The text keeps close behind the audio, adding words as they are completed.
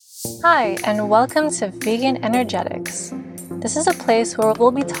Hi, and welcome to Vegan Energetics. This is a place where we'll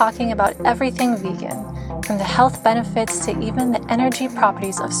be talking about everything vegan, from the health benefits to even the energy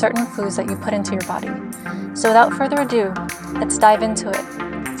properties of certain foods that you put into your body. So without further ado, let's dive into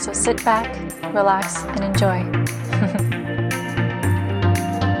it. So sit back, relax, and enjoy.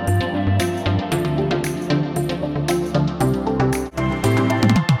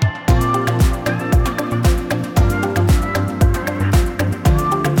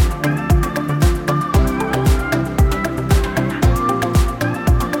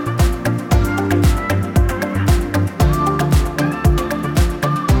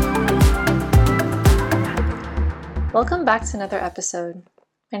 Welcome back to another episode.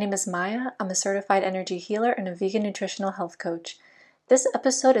 My name is Maya. I'm a certified energy healer and a vegan nutritional health coach. This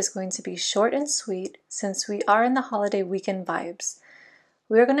episode is going to be short and sweet since we are in the holiday weekend vibes.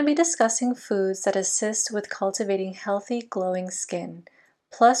 We are going to be discussing foods that assist with cultivating healthy, glowing skin,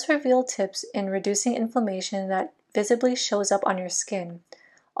 plus reveal tips in reducing inflammation that visibly shows up on your skin,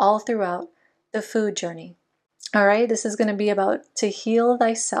 all throughout the food journey. Alright, this is going to be about to heal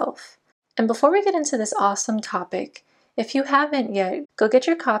thyself. And before we get into this awesome topic, if you haven't yet, go get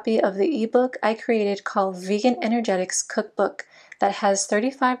your copy of the ebook I created called Vegan Energetics Cookbook that has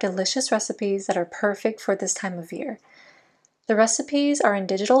 35 delicious recipes that are perfect for this time of year. The recipes are in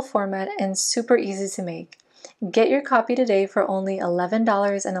digital format and super easy to make. Get your copy today for only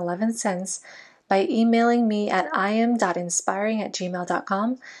 $11.11 by emailing me at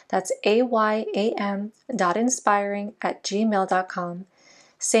iam.inspiring@gmail.com. That's ayam.inspiring@gmail.com.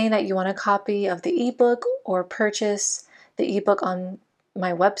 saying that you want a copy of the ebook or purchase the ebook on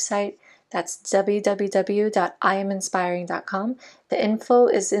my website. That's www.iaminspiring.com. The info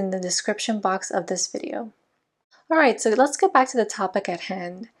is in the description box of this video. Alright, so let's get back to the topic at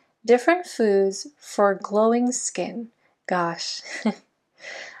hand. Different foods for glowing skin. Gosh.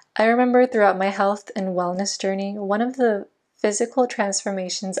 I remember throughout my health and wellness journey, one of the physical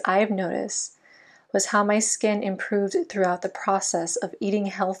transformations I've noticed was how my skin improved throughout the process of eating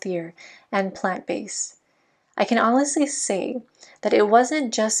healthier and plant-based. I can honestly say that it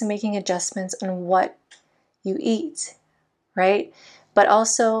wasn't just making adjustments on what you eat, right? But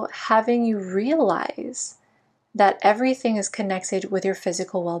also having you realize that everything is connected with your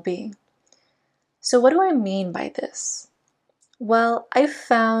physical well-being. So what do I mean by this? Well, I've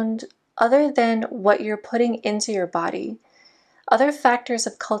found, other than what you're putting into your body, other factors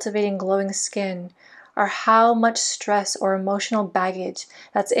of cultivating glowing skin are how much stress or emotional baggage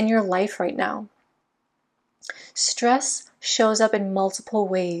that's in your life right now. Stress shows up in multiple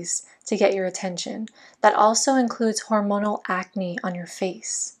ways to get your attention. That also includes hormonal acne on your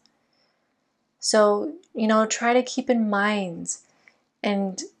face. So, try to keep in mind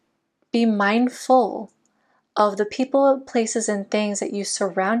and be mindful of the people, places, and things that you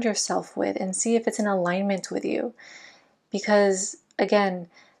surround yourself with and see if it's in alignment with you. Because, again,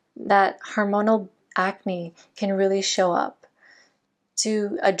 that hormonal acne can really show up.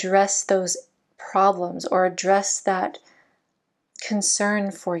 To address those problems or address that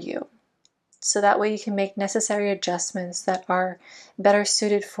concern for you. So that way you can make necessary adjustments that are better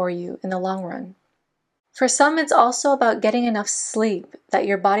suited for you in the long run. For some, it's also about getting enough sleep that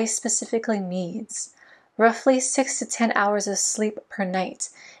your body specifically needs. Roughly 6 to 10 hours of sleep per night,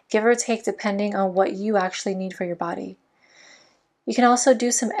 give or take depending on what you actually need for your body. You can also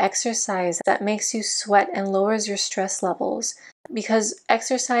do some exercise that makes you sweat and lowers your stress levels because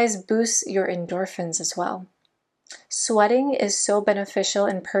exercise boosts your endorphins as well. Sweating is so beneficial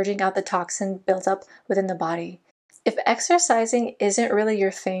in purging out the toxin built up within the body. If exercising isn't really your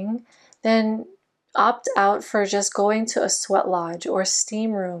thing, then opt out for just going to a sweat lodge or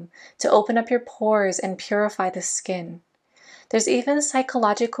steam room to open up your pores and purify the skin. There's even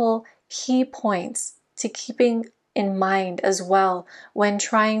psychological key points to keeping in mind as well when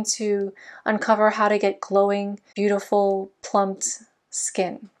trying to uncover how to get glowing, beautiful, plumped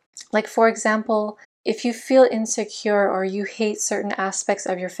skin. Like, for example, if you feel insecure or you hate certain aspects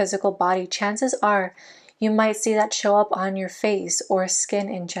of your physical body, chances are you might see that show up on your face or skin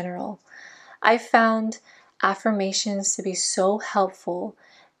in general. I found affirmations to be so helpful,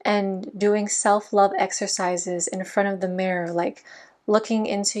 and doing self-love exercises in front of the mirror, like looking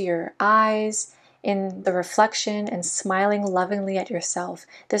into your eyes in the reflection and smiling lovingly at yourself.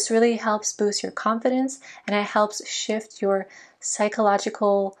 This really helps boost your confidence, and it helps shift your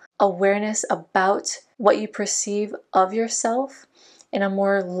psychological awareness about what you perceive of yourself in a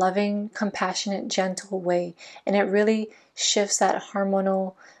more loving, compassionate, gentle way. And it really shifts that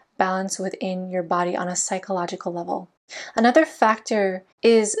hormonal balance within your body on a psychological level. Another factor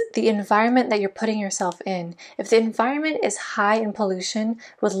is the environment that you're putting yourself in. If the environment is high in pollution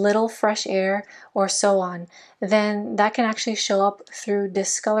with little fresh air or so on, then that can actually show up through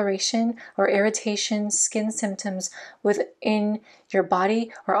discoloration or irritation, skin symptoms within your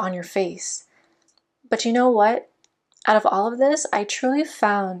body or on your face. But you know what? Out of all of this, I truly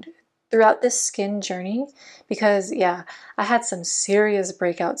found throughout this skin journey, because I had some serious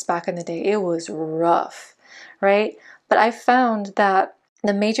breakouts back in the day. It was rough, right? But I found that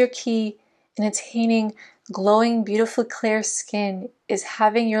the major key in attaining glowing, beautiful, clear skin is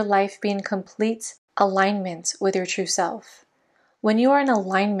having your life be in complete alignment with your true self. When you are in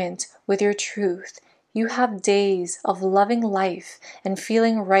alignment with your truth, you have days of loving life and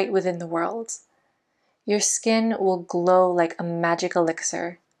feeling right within the world. Your skin will glow like a magic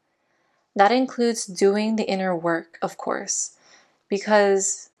elixir. That includes doing the inner work, of course,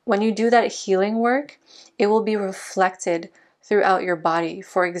 because when you do that healing work, it will be reflected throughout your body.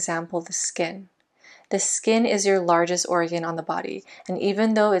 For example, the skin. The skin is your largest organ on the body, and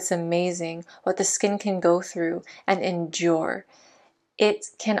even though it's amazing what the skin can go through and endure, it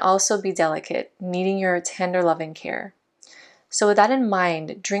can also be delicate, needing your tender loving care. So with that in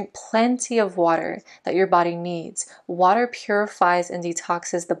mind, drink plenty of water that your body needs. Water purifies and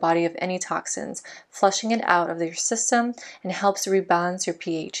detoxes the body of any toxins, flushing it out of your system and helps rebalance your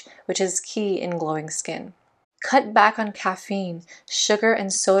pH, which is key in glowing skin. Cut back on caffeine, sugar,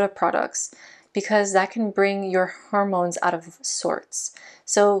 and soda products because that can bring your hormones out of sorts.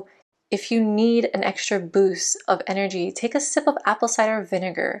 So if you need an extra boost of energy, take a sip of apple cider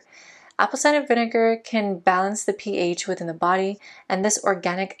vinegar. Apple cider vinegar can balance the pH within the body, and this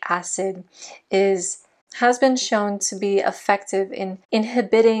organic acid has been shown to be effective in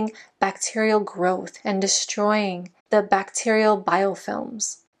inhibiting bacterial growth and destroying the bacterial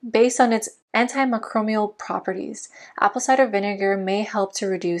biofilms. Based on its antimicrobial properties, apple cider vinegar may help to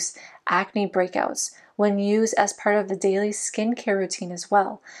reduce acne breakouts when used as part of the daily skincare routine as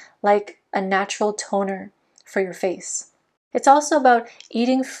well, like a natural toner for your face. It's also about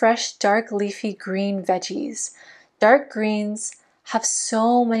eating fresh, dark, leafy green veggies. Dark greens have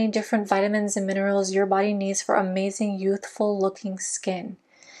so many different vitamins and minerals your body needs for amazing, youthful looking skin.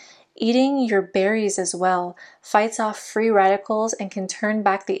 Eating your berries as well fights off free radicals and can turn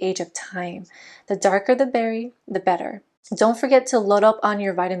back the age of time. The darker the berry, the better. Don't forget to load up on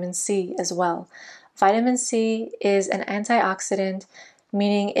your vitamin C as well. Vitamin C is an antioxidant,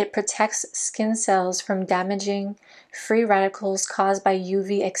 meaning it protects skin cells from damaging free radicals caused by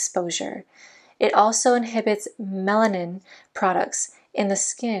UV exposure. It also inhibits melanin products in the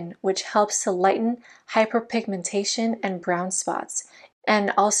skin, which helps to lighten hyperpigmentation and brown spots,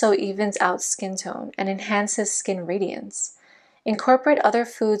 and also evens out skin tone and enhances skin radiance. Incorporate other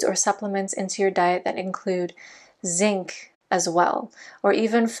foods or supplements into your diet that include zinc as well, or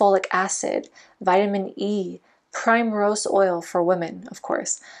even folic acid, vitamin E, prime rose oil for women, of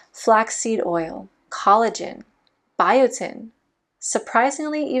course, flaxseed oil, collagen, biotin,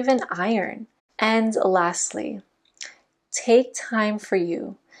 surprisingly even iron. And lastly, take time for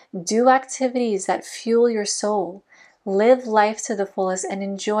you. Do activities that fuel your soul. Live life to the fullest and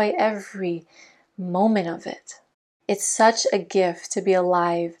enjoy every moment of it. It's such a gift to be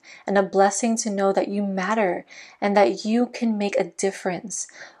alive and a blessing to know that you matter and that you can make a difference,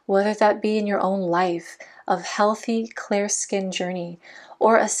 whether that be in your own life of healthy, clear skin journey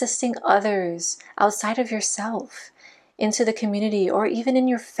or assisting others outside of yourself into the community or even in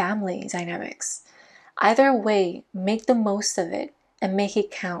your family dynamics. Either way, make the most of it and make it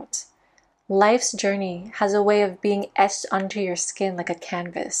count. Life's journey has a way of being etched onto your skin like a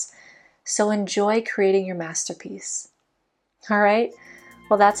canvas. So enjoy creating your masterpiece. All right,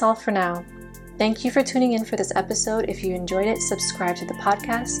 well, that's all for now. Thank you for tuning in for this episode. If you enjoyed it, subscribe to the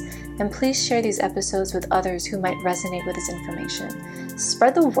podcast, and please share these episodes with others who might resonate with this information.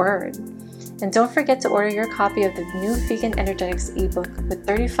 Spread the word. And don't forget to order your copy of the new Vegan Energetics ebook with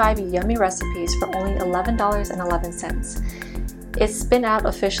 35 yummy recipes for only $11.11. It's been out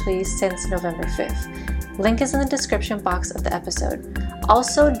officially since November 5th. Link is in the description box of the episode.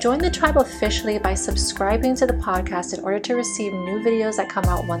 Also, join the tribe officially by subscribing to the podcast in order to receive new videos that come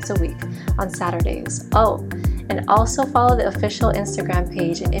out once a week on Saturdays. Oh, and also follow the official Instagram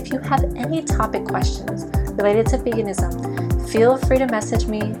page. And if you have any topic questions related to veganism, feel free to message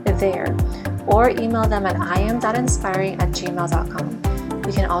me there or email them at iam.inspiring@gmail.com.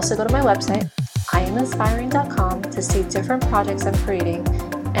 You can also go to my website, iaminspiring.com, to see different projects I'm creating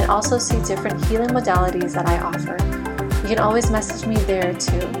and also see different healing modalities that I offer. You can always message me there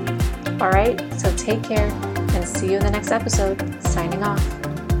too. Alright, so take care and see you in the next episode. Signing off.